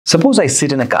Suppose I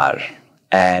sit in a car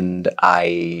and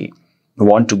I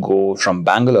want to go from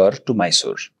Bangalore to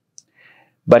Mysore,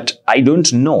 but I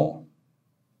don't know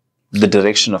the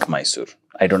direction of Mysore.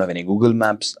 I don't have any Google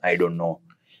Maps. I don't know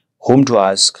whom to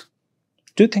ask.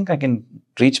 Do you think I can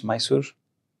reach Mysore?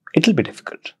 It'll be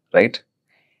difficult, right?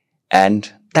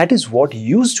 And that is what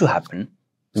used to happen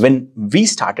when we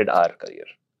started our career.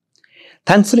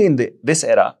 Thankfully, in this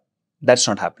era, that's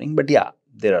not happening. But yeah,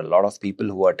 there are a lot of people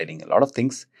who are telling a lot of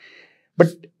things. But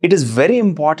it is very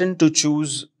important to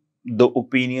choose the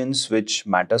opinions which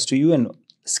matters to you and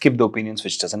skip the opinions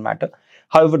which doesn't matter.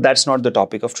 However, that's not the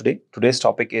topic of today. Today's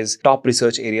topic is top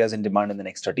research areas in demand in the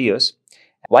next 30 years.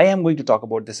 Why I'm going to talk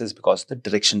about this is because of the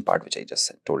direction part which I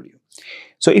just told you.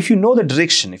 So if you know the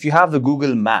direction, if you have the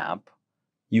Google map,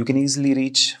 you can easily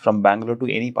reach from Bangalore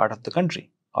to any part of the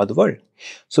country or the world.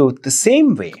 So the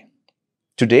same way,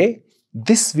 today,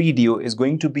 this video is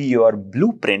going to be your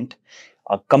blueprint,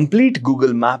 a complete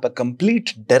Google map, a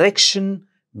complete direction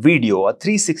video, a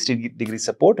 360-degree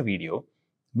support video,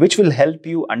 which will help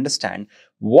you understand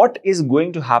what is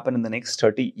going to happen in the next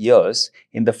 30 years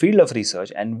in the field of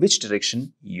research and which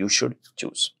direction you should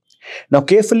choose. Now,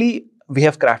 carefully, we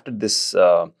have crafted this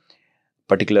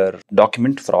particular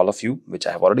document for all of you, which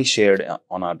I have already shared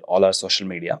on all our social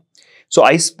media. So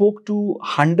I spoke to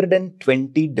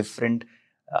 120 different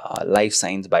life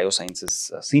science,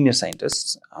 biosciences, senior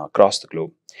scientists across the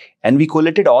globe. And we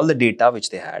collated all the data which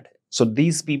they had. So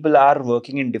these people are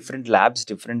working in different labs,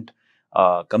 different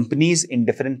companies in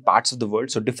different parts of the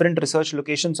world. So different research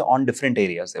locations on different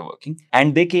areas they're working.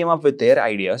 And they came up with their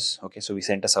ideas. Okay, so we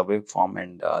sent a survey form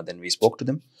and then we spoke to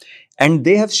them. And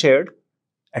they have shared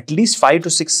at least 5 to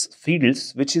 6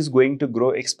 fields which is going to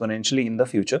grow exponentially in the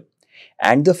future.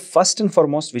 And the first and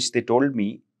foremost which they told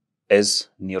me is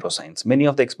neuroscience. Many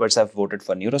of the experts have voted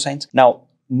for neuroscience. Now,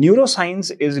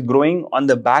 neuroscience is growing on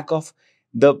the back of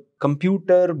the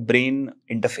computer-brain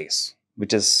interface,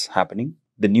 which is happening.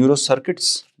 The neural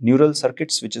circuits,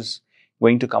 which is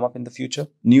going to come up in the future.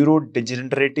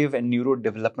 Neurodegenerative and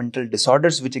neurodevelopmental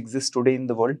disorders, which exist today in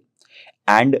the world.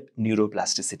 And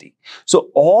neuroplasticity.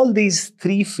 So all these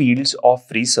 3 fields of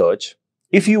research,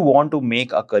 if you want to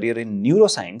make a career in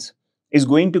neuroscience, is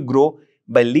going to grow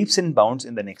by leaps and bounds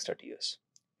in the next 30 years.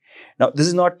 Now, this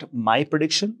is not my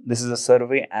prediction. This is a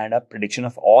survey and a prediction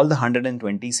of all the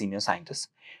 120 senior scientists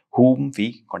whom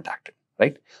we contacted,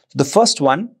 right? So the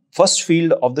first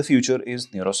field of the future is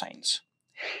neuroscience.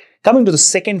 Coming to the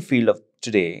second field of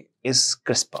today is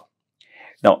CRISPR.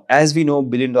 Now, as we know,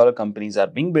 billion-dollar companies are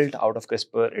being built out of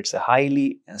CRISPR. It's a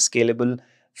highly scalable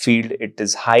field. It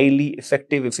is highly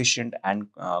effective, efficient, and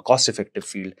cost-effective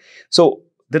field. So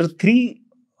there are 3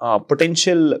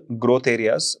 potential growth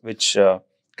areas which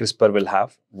CRISPR will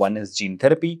have. One is gene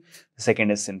therapy, the second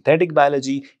is synthetic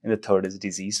biology, and the third is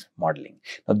disease modeling.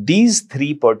 Now, these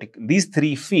three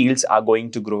fields are going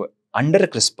to grow under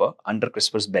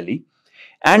CRISPR's belly,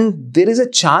 and there is a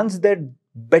chance that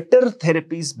better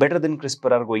therapies, better than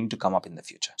CRISPR, are going to come up in the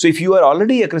future. So if you are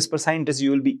already a CRISPR scientist, you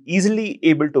will be easily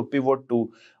able to pivot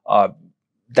to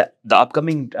the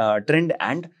upcoming trend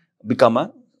and become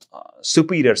a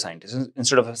superior scientist.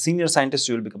 Instead of a senior scientist,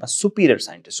 you will become a superior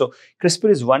scientist. So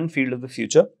CRISPR is one field of the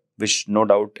future, which no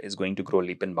doubt is going to grow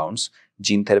leap and bounds.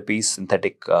 Gene therapy,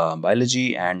 synthetic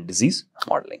biology, and disease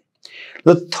modeling.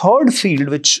 The third field,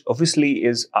 which obviously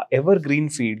is an evergreen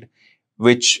field,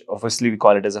 which obviously we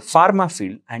call it as a pharma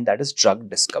field, and that is drug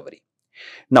discovery.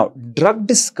 Now, drug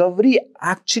discovery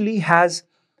actually has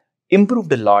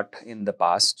improved a lot in the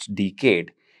past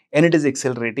decade, and it is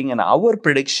accelerating. And our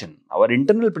prediction, our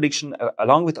internal prediction,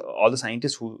 along with all the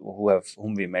scientists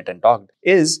whom we met and talked,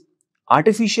 is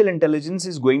artificial intelligence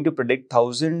is going to predict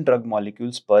 1,000 drug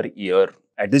molecules per year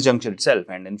at this juncture itself,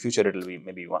 and in future it will be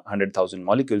maybe 100,000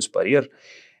 molecules per year.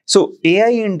 So AI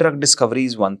in drug discovery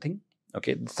is one thing.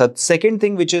 Okay, the second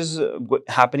thing which is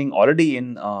happening already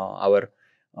in our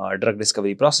drug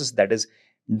discovery process, that is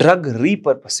drug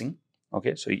repurposing.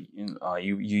 Okay, so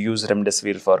you use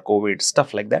remdesivir for COVID,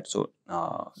 stuff like that. So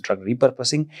drug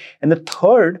repurposing. And the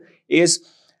third is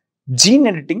gene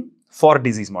editing for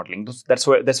disease modeling. That's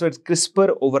where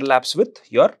CRISPR overlaps with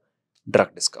your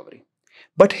drug discovery.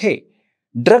 But hey,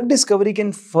 drug discovery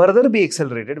can further be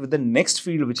accelerated with the next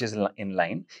field which is in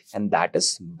line, and that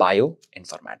is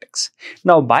bioinformatics.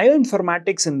 Now,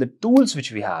 bioinformatics and the tools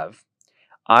which we have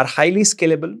are highly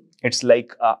scalable. It's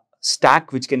like a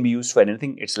stack which can be used for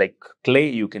anything. It's like clay,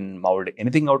 you can mold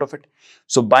anything out of it.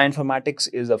 So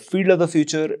bioinformatics is a field of the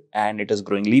future, and it is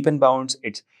growing leap and bounds.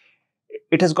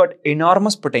 It has got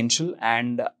enormous potential,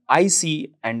 and I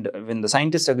see, and when the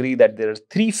scientists agree, that there are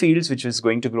 3 fields which is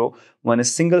going to grow. One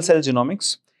is single cell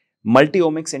genomics,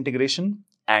 multi-omics integration,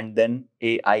 and then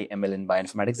AI ML in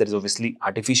bioinformatics. That is obviously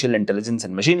artificial intelligence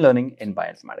and machine learning in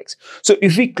bioinformatics. So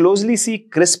if we closely see,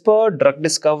 CRISPR, drug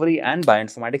discovery, and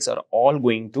bioinformatics are all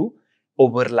going to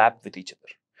overlap with each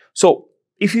other. So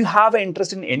if you have an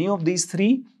interest in any of these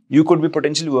three, you could be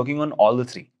potentially working on all the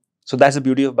three. So that's the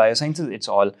beauty of biosciences. It's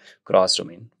all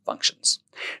cross-domain functions.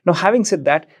 Now, having said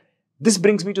that, this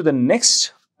brings me to the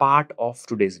next part of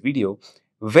today's video,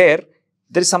 where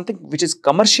there is something which is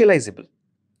commercializable,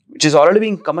 which is already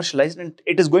being commercialized, and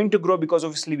it is going to grow because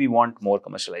obviously we want more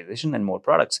commercialization and more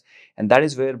products. And that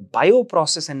is where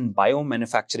bioprocess and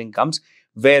biomanufacturing comes,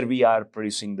 where we are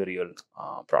producing the real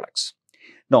products.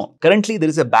 Now, currently there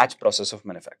is a batch process of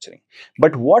manufacturing,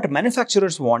 but what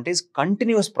manufacturers want is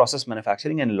continuous process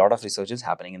manufacturing, and a lot of research is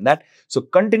happening in that. So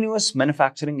continuous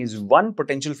manufacturing is one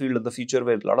potential field of the future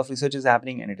where a lot of research is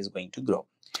happening, and it is going to grow.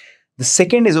 The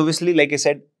second is obviously, like I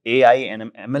said, AI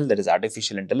and ML, that is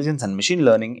artificial intelligence and machine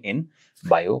learning in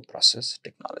bioprocess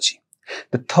technology.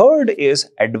 The third is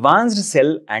advanced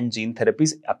cell and gene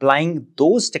therapies, applying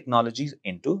those technologies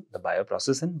into the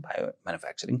bioprocess and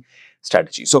biomanufacturing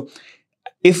strategy. So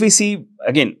if we see,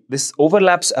 again, this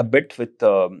overlaps a bit with,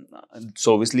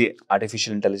 so obviously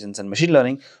artificial intelligence and machine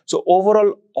learning. So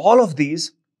overall, all of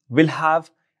these will have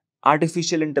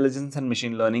artificial intelligence and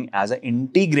machine learning as an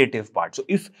integrative part. So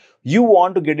if you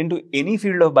want to get into any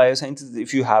field of biosciences,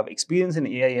 if you have experience in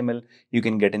AI ML, you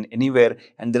can get in anywhere.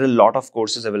 And there are a lot of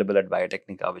courses available at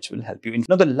Biotechnica which will help you.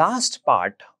 Now, the last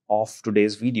part of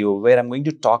today's video, where I'm going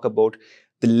to talk about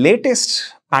the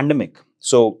latest pandemic.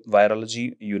 So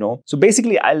virology, So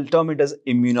basically, I'll term it as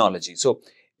immunology. So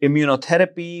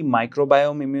immunotherapy,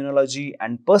 microbiome immunology,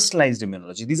 and personalized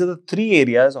immunology. These are the three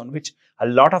areas on which a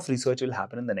lot of research will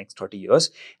happen in the next 30 years.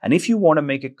 And if you want to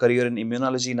make a career in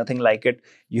immunology, nothing like it,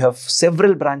 you have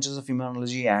several branches of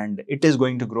immunology, and it is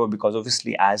going to grow because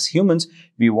obviously as humans,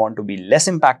 we want to be less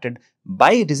impacted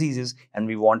by diseases, and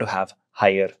we want to have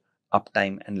higher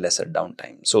uptime and lesser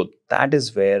downtime. So that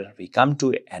is where we come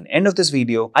to an end of this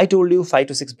video. I told you 5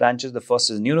 to 6 branches. The first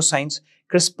is neuroscience,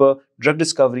 CRISPR, drug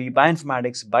discovery,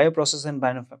 bioinformatics, bioprocess and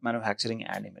biomanufacturing,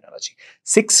 and immunology.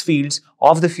 6 fields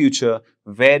of the future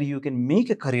where you can make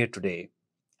a career today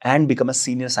and become a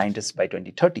senior scientist by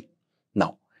 2030.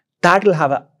 Now, that will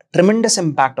have a tremendous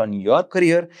impact on your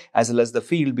career as well as the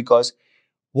field, because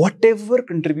whatever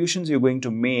contributions you're going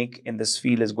to make in this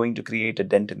field is going to create a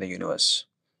dent in the universe.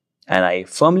 And I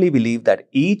firmly believe that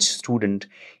each student,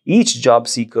 each job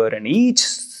seeker, and each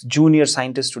junior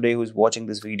scientist today who is watching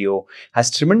this video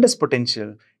has tremendous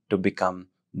potential to become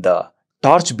the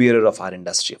torchbearer of our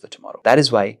industry of the tomorrow. That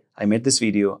is why I made this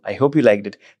video. I hope you liked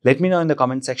it. Let me know in the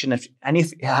comment section. If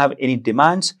you have any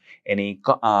demands, any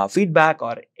feedback,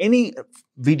 or any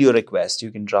video request,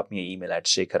 you can drop me an email at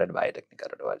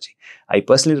shekhar@biotechnica.org. I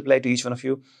personally reply to each one of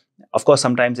you. Of course,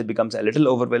 sometimes it becomes a little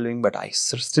overwhelming, but I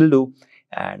still do.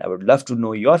 And I would love to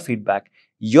know your feedback,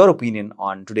 your opinion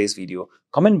on today's video.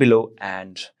 Comment below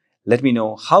and let me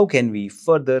know how can we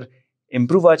further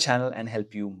improve our channel and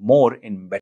help you more in better